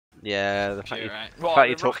Yeah, the fact Right. the fact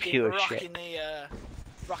you talk pure shit.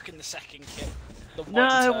 Rocking the second kit. The white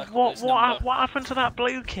No, and turquoise number. what happened to that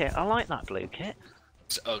blue kit? I like that blue kit.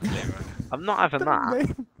 It's ugly, right? I'm not having Don't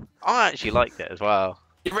that. mean- I actually liked it as well.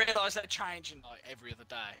 You realise they're changing like every other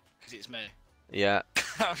day because it's me. Yeah.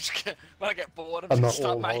 I'm just gonna, when I get bored, I'm And just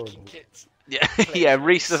not gonna start all making horrible. kits. Yeah, Please, yeah. Reese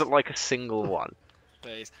Reese. doesn't like a single one.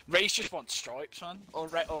 Please. Reese just wants stripes, man, or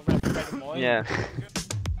red and white. Yeah.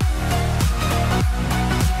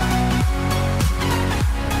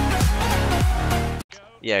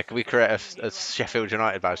 Yeah, can we create a Sheffield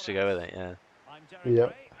United badge to go with it? Yeah.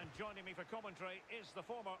 Yep.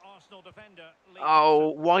 Oh,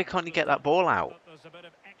 why can't you get that ball out?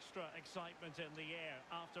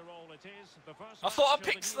 I thought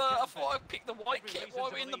I picked the white kit. Why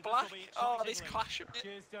are we in the black? Oh, this clash a bit.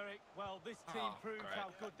 Cheers, Derek. Well, this team proved great. how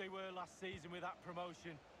good they were last season with that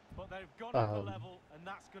promotion, but they've gone up the level, and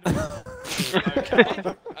that's going to be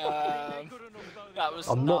Okay. That was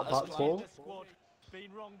I'm not as that planned. tall.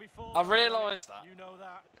 been wrong before. I realised that. You know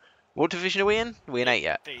that. What division are we in? Are we in 8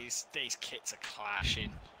 yet? These kits are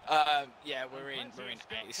clashing. Yeah, we're in 8.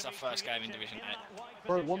 This is our first game in Division 8.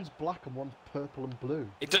 Bro, one's black and one's purple and blue.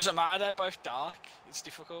 It doesn't matter. They're both dark. It's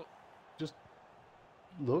difficult. Just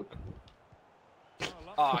look.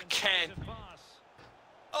 Oh, Ken.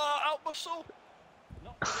 Oh, out muscle.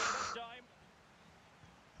 That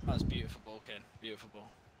was beautiful ball, Ken. Beautiful ball.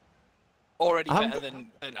 Already better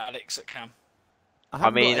than Alex at Cam. I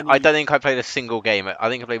mean, I don't think I played a single game. I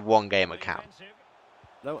think I played one game at Cam.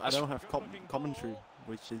 No, I don't have commentary,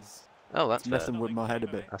 which is Oh, that's messing with my head a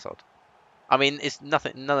bit. That's odd. I mean, it's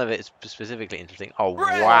nothing. None of it is specifically interesting. Oh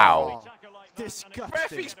Ref! wow! Disgusting.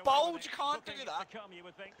 Referee's bold. You can't do that.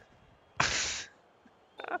 Oh,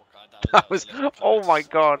 God, That was. a little Oh close. my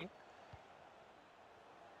god!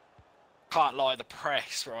 Can't lie. The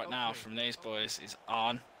press right now from these boys is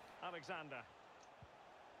on.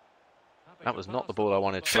 That was not the ball I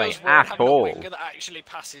wanted to play Feels weird at having a all. winger that actually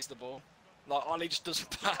passes the ball. Like Ollie just doesn't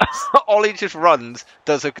pass. Ollie just runs,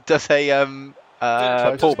 does a pullback,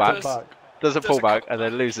 does a pullback, and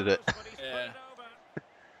then loses it. Yeah.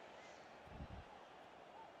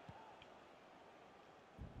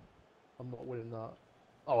 I'm not winning that.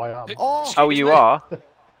 Oh, I am. Oh, Oh, you are.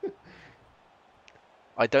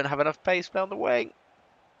 I don't have enough pace down the wing.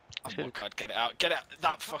 Oh my God, get it out. Get it out.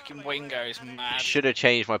 That fucking winger is mad. Should have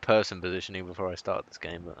changed my person positioning before I started this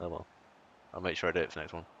game, but oh well. I'll make sure I do it for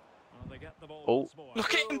next one. Oh.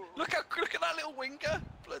 Look at him. Look at that little winger.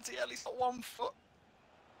 Bloody hell, he's got 1 foot.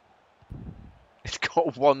 It's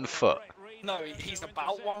got 1 foot. No, he's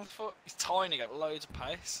about 1 foot. He's tiny, got loads of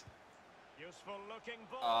pace.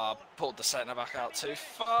 Pulled the centre back out too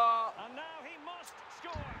far.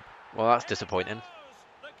 Well, that's disappointing.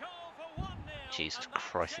 Jesus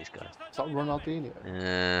Christ, these guys. Is that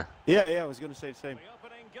Ronaldinho? Yeah, I was going to say the same.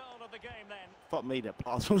 Fuck me, that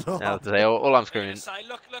pass was on. Now, all I'm screaming. Say,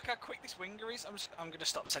 look how quick this winger is. I'm going to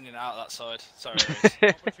stop sending it out that side. Sorry.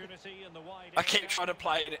 I keep trying to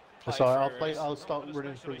play it. Sorry, I'll start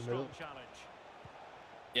running through the middle.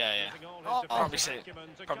 Yeah. I'll probably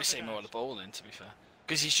see more of the ball in, to be fair.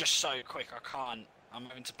 Because he's just so quick, I'm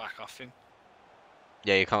having to back off him.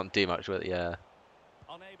 Yeah, you can't do much with it, yeah.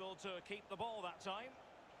 Unable to keep the ball that time.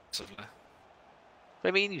 Lovely. What do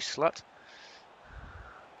you mean, you slut?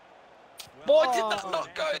 Why did that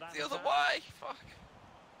not go the other way? Fuck.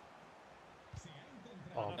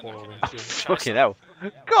 Oh, boring. Fucking hell.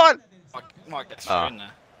 Go on! Might get through in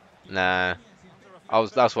there. Nah.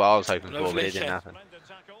 That's what I was hoping for, but Lovely it didn't kick. happen.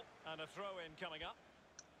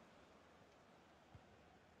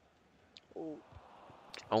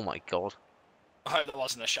 Oh my god. I hope there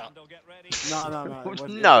wasn't a shot. No. it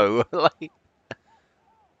wasn't. No! Like...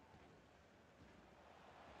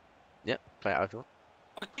 Yep, play it out if you want.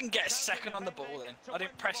 I didn't get a second on the ball then. I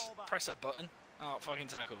didn't press that button. Oh, fucking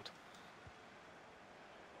tackled.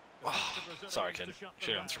 Oh, sorry, kid.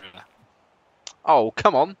 Should have gone through there. Oh,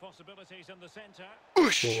 come on!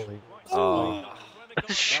 Surely. Oh.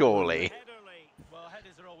 Surely. Well,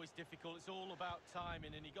 headers are always difficult. It's all about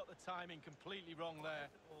timing, and he got the timing completely wrong there.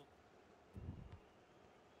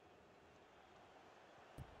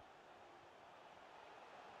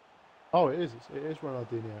 Oh, it is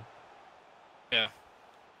Ronaldinho. Yeah.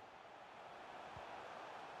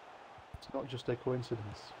 It's not just a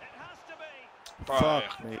coincidence. Bro,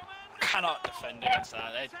 Fuck me. cannot defend against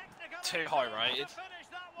that. They're too high rated.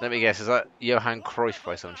 Let me guess, is that Johan Cruyff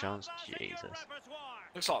by some chance? Jesus.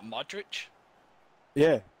 Looks like Modric.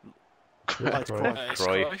 Yeah. Cruyff. It's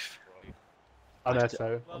Cruyff. Cruyff. On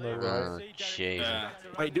Eto, on the right. Oh, jeez. Yeah.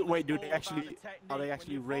 Wait, do they actually are they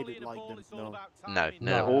actually rated like them? No. No.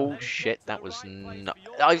 No. Oh shit, that was not.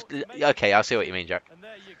 Okay, I see what you mean, Jack. And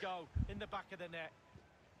there you go, in the back of the net.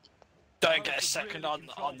 Don't get a second on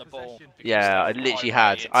the ball. Yeah, I literally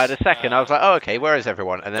had. I had a second. I was like, oh, okay, where is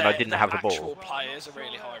everyone? And then I didn't have the ball. Actual players are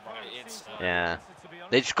really high rated. So. Yeah.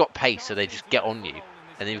 They just got pace, so they just get on you, and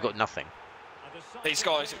then you've got nothing. These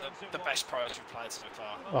guys are the best pros we've played so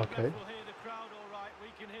far. Okay.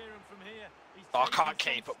 I can't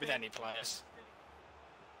keep up with any players.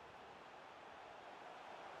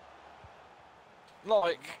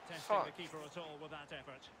 Like, fuck.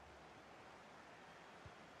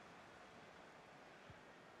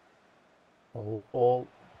 Oh,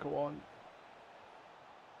 go on.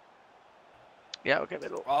 Yeah, okay,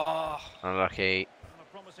 middle. Oh, Unlucky.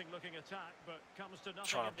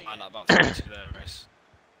 trying to plan that about 30 there, Chris.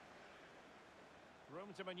 Room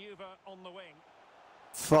to maneuver on the wing.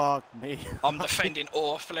 Fuck me. I'm defending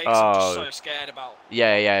awfully, so I'm just so scared about.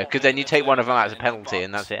 Yeah, because then you take one of them out as a penalty,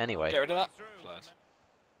 and that's it anyway. Get rid of that.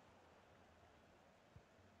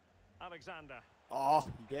 Alexander. Oh,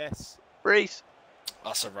 yes. Reese.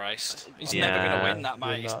 That's a race. He's Yeah. never going to win that,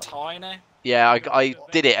 mate. He's not. tiny. Yeah, I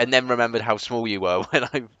did it, and then remembered how small you were when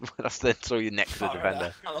I then saw you next to the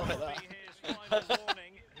defender. I love that.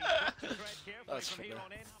 That's funny.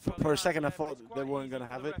 For a second, I thought they weren't going to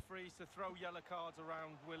have it.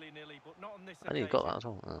 I think you got that as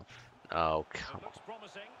well. Oh come on.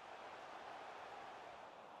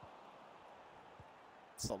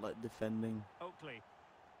 Solid defending. Oakley.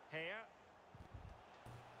 Here.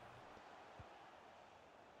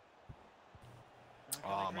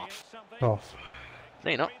 Oh, my. Off. No,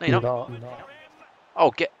 you're not. No, you're not. You're not.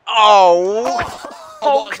 Oh, get. Oh!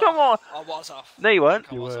 Oh, come on! I was off. No, you weren't.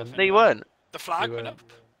 You weren't. No, you weren't. The flag You went weren't.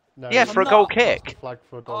 up. No, Yeah, you for a weren't. goal The kick. flag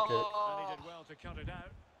for a goal kick. Oh,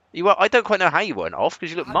 You were. I don't quite know how you weren't off because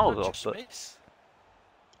you look how miles did I off. just But miss?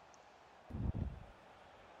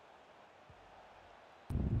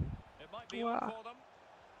 It might be on for them.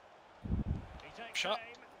 He takes Shot.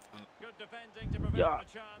 aim. Good defending to prevent Yeah.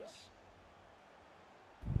 the chance.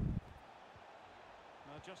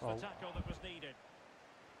 Just the Oh. tackle that was needed.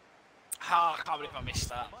 Ah, I can't believe I missed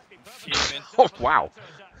that. Might be I'm perfect. fuming. Oh, wow.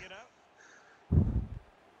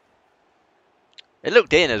 It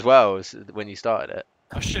looked in as well when you started it.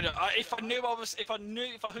 I should have. If I 100% knew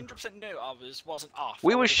I wasn't off.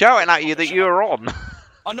 We I were would've shouting put at you the that you shot. were on.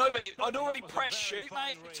 I know, but I'd already pressed shoot,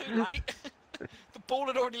 mate. Too late. The ball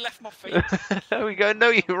had already left my feet. There we go. No,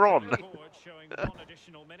 you were on.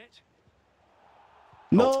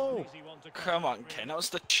 No! Come on, Ken. That was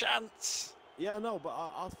the chance. Yeah, no, but I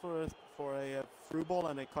asked for a through ball,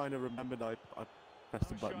 and I kind of remembered I pressed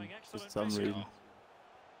the button for some reason.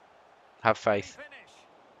 Have faith.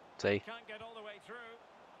 See. Can't get all the way through.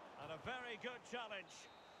 And a very good challenge.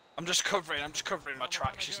 I'm just covering my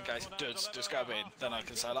tracks just in case it does just go in. Then I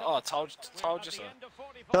can say, like, oh, I told you so.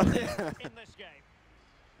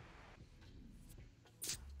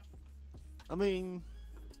 I mean,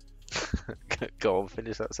 Go on,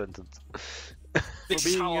 finish that sentence. This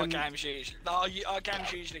is how our being games usually. Our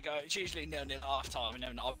games usually go. It's usually 0-0 at half time, and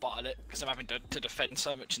then I bottle it because I'm having to defend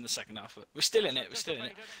so much in the second half. But we're still in it. We're still in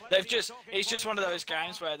it. It's just one of those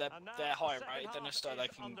games where they're higher rated than us, so they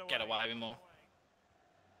can get away with more.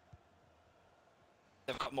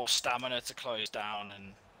 They've got more stamina to close down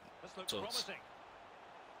and sorts.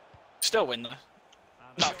 Still win though.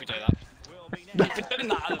 Not if we do that. You've been doing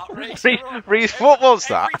that a lot, Reece. Reece, what was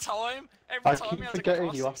that? Every I time keep he has a forgetting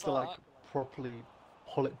cross, you have it's to like properly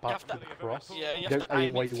pull it you back have to to- the cross. Yeah, you You have don't to aim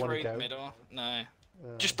aim where it you want to through the go. middle. No. Yeah.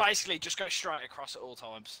 Just basically go straight across at all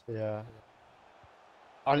times. Yeah.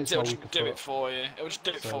 And it's It'll my just weaker do foot. it for you. It'll just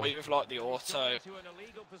do it for you with like the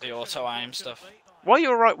auto aim stuff. Why are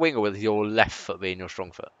you a right winger with your left foot being your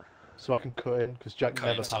strong foot? So I can cut in, because Jack Cut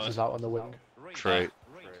never inside. passes out on the wing. True.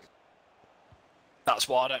 That's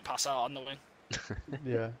why I don't pass out on the wing.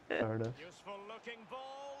 Yeah, fair enough.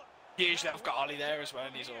 Usually I've got Ollie there as well,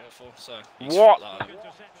 and he's awful. So What? That out.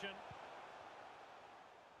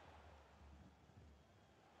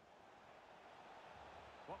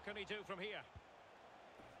 What can he do from here?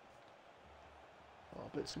 Oh,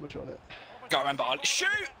 a bit too much on it. Gotta remember Ollie. Shoot!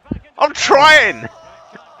 I'm trying!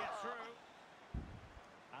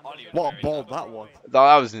 Ollie was what very ball good. that was!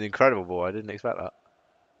 That was an incredible ball. I didn't expect that.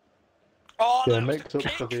 Oh, Yeah, that was mixed the up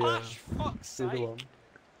kick for the, flash. Fuck's The other sake. one.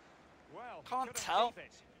 Well, Can't couldn't tell. keep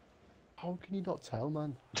it. How can you not tell,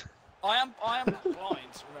 man? I am blind.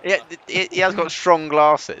 Yeah, Remember. he has got strong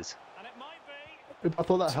glasses. And it might be. I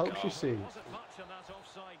thought that It's a helps you goal. see. Wasn't much on that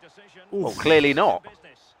offside decision. Well, clearly not.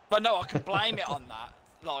 But no, I can blame it on that.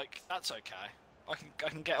 Like that's okay. I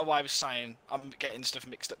can get away with saying I'm getting stuff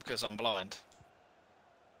mixed up because I'm blind.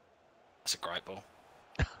 That's a great ball.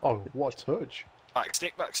 Oh, what a touch! Back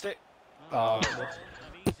stick, back stick.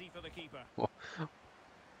 Easy for the keeper.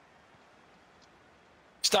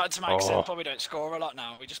 Starting to make sense why we don't score a lot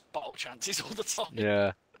now. We just bottle chances all the time.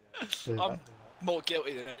 Yeah. I'm more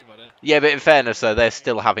guilty than anybody. Yeah, but in fairness, though, they're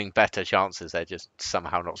still having better chances. They're just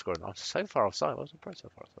somehow not scoring. I'm so far offside. I wasn't pro so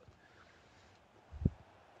far offside.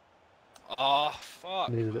 Oh, fuck.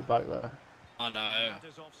 Needed it back there. I know. That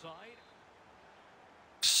is offside.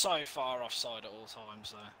 So far offside at all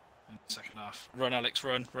times, though. In the second half. Run, Alex,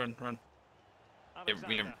 run. Alexander.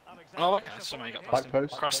 Oh, okay. Somehow you got past Back him.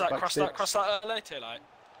 post. Cross that early, too late.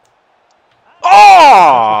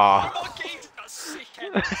 Oh! Oh, he's got sick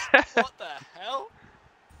headers. What the hell?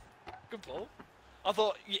 Good ball. I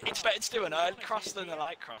thought it's better to do an early cross than a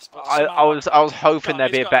late cross. But I was hoping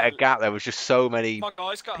there'd be a better gap. There was just so many my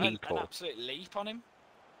guy's got an people. absolute leap on him.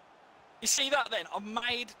 You see that then? I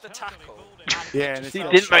made the tackle. And Yeah, it and just it's He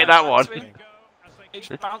fell didn't make straight that back one. to him. It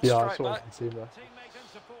just bounced Yeah, I straight saw back. the team there. Teammate and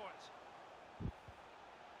support.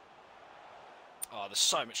 Oh, there's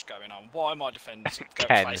so much going on. Why am I defending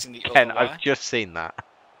facing the Ken, other way? I've just seen that.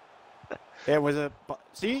 It was a.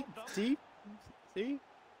 See.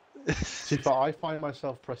 See, but I find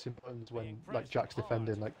myself pressing buttons when like Jack's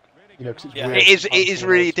defending, like because it's Yeah. weird. It is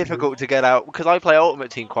really difficult to get out because I play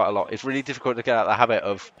Ultimate Team quite a lot. It's really difficult to get out the habit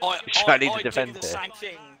of I need to defend do the here. same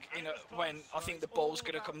thing when I think the ball's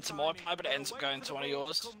going to come to my play, but it ends up going to one of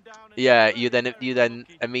yours. Yeah, you then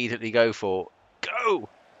immediately go for go.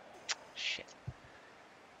 Shit.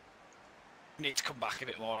 You need to come back a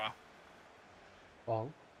bit more. Al.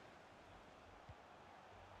 Oh,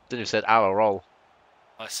 Then you said our roll.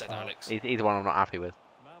 I said Alex. He's the one I'm not happy with.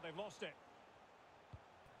 Now they've lost it.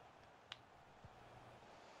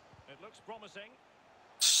 It looks promising.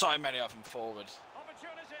 So many of them forward.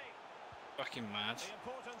 Opportunity. Fucking mad. The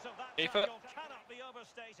importance of that Keep it. tackle cannot be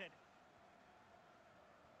overstated.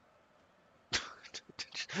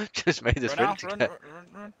 Just made this Run out, sprint.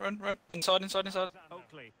 run. Inside.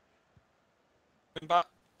 Oakley. Bring back.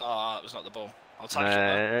 Oh, that was not the ball. I'll take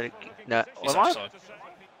it. No, He's am I? offside.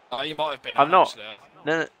 Oh, you might have been. I'm not. Actually.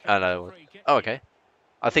 No. Oh, no. Oh, okay.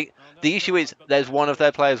 I think the issue is there's one of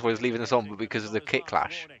their players was leaving us on, but because of the kick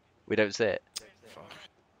clash, we don't see it.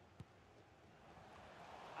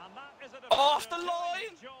 And that is a Off the defensive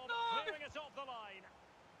line! job, No! clearing it off the line.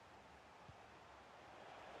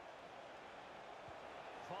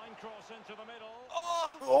 Fine cross into the middle.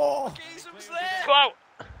 Oh, Geezer's there. Go out.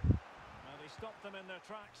 Now they stopped them in their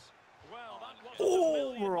tracks. Well, that was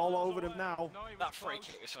Oh, we're all over them now. That free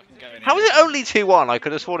kick was fucking going. How is it only 2-1? I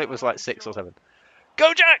could have sworn it was like 6 or 7.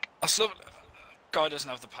 Go, Jack! I still. Guy doesn't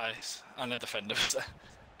have the pace and the defender. So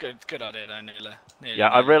good idea though, nearly. Yeah,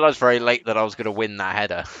 I realised very late that I was going to win that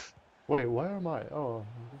header. wait, where am I? Oh,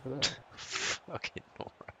 I'm over there. Fucking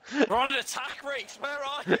Nora. We're on an attack race. Where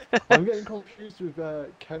are you? I'm getting confused with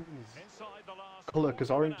Ken's inside the last colour because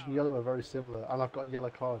orange and yellow are very similar, and I've got a yellow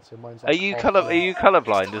card, so mine's. Are Like you off.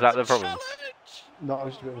 colourblind? Is that the problem? Challenge. No, I'm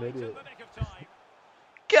just a bit of an in idiot. the nick of time.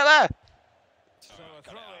 Get there! So a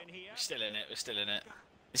throw in here. We're still in it.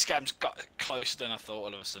 This game's got closer than I thought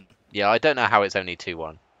all of a sudden. Yeah, I don't know how it's only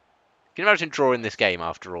 2-1. Can you imagine drawing this game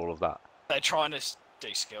after all of that? They're trying to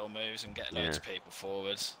do skill moves and get loads of people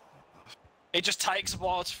forwards. It just takes a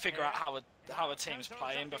while to figure out how a team's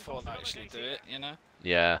playing before they actually do it, you know?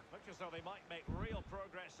 Yeah. Looks as though they might make real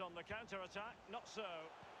progress on the counter-attack. Not so.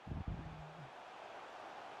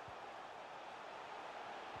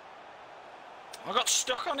 I got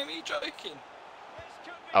stuck on him, are you joking? This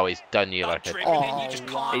could be Oh, he's done you That like a... dribbling in, you just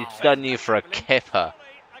can't He's defend done you that for a dribbling. kipper.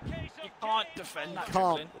 a case You of can't defend that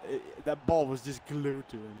Can't. dribbling. That ball was just glued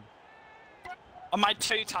to him. I made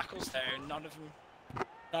 2 tackles there and none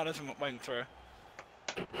of them went through.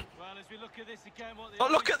 Well, as we look at this again, what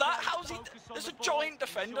But look at that, how's he? There's a giant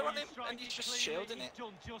defender on him and he's just shielding it.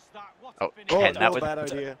 Oh, Oh, Ken, that that was a was... bad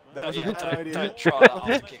idea. That was a Yeah, bad idea. don't try that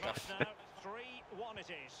after kick-off. Now 3-1 it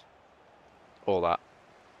is. All that.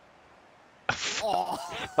 Oh.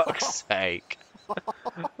 Fuck's sake.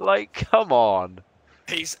 Like, come on.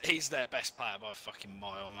 He's their best player by a fucking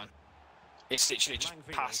mile, man. It's literally just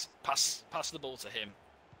pass the ball to him.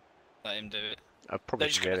 Let him do it. I They're probably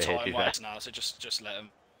just should going get to a time hit waste now, so just let him.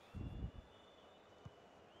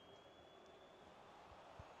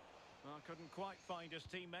 Well, couldn't quite find his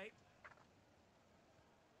teammate.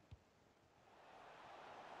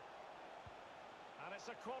 And it's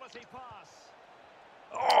a quality pass.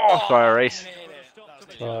 Oh, sorry, Reece. Nearly. That was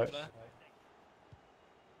Right. nearly over there.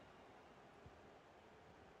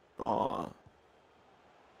 Oh.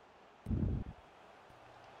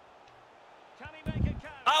 Can he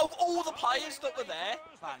all the players that were there,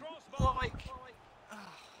 man. Like,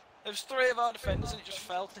 there was 3 of our defenders and it just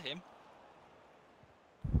fell to him.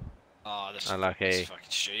 Oh, this Unlucky. is fucking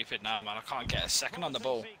stupid now, man. I can't get a second on the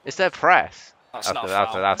ball. It's their press. That's not a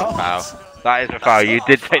That's foul. a foul. That is a foul. You not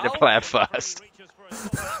did a take the foul. player first.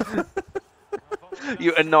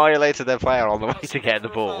 You annihilated their player on the way to get the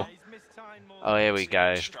ball. Oh, here we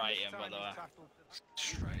go. Straight in, by the way.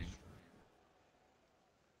 Straight.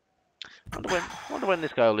 Wonder when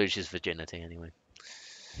this girl loses virginity anyway.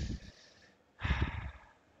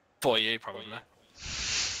 For you, probably.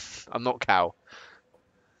 I'm not Cal.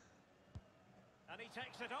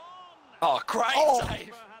 Oh, great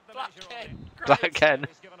save! Black Ken. Black Ken.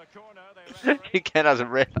 Ken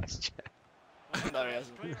hasn't realised yet. No, he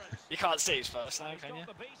hasn't. You can't see his first name, can you?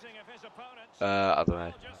 I don't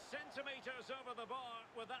know.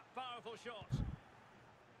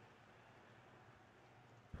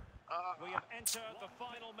 We have entered the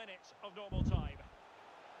final minutes of normal time.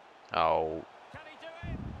 Oh, Can he do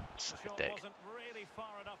it? The suck a shot dick. wasn't really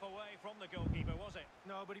far enough away from the goalkeeper, was it?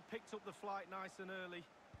 No, but he picked up the flight nice and early.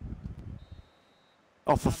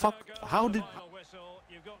 Oh, for fuck! How did?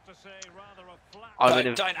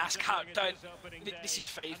 Don't ask how. This is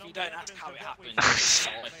FIFA. You don't ask how it happened.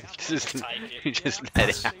 You just let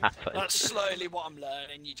it happen. That's slowly what I'm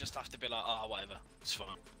learning. You just have to be like, oh, whatever. It's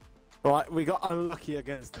fine. Right, we got unlucky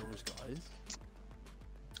against those guys.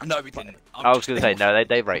 No, we didn't. I was going to say, no,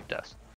 they raped us.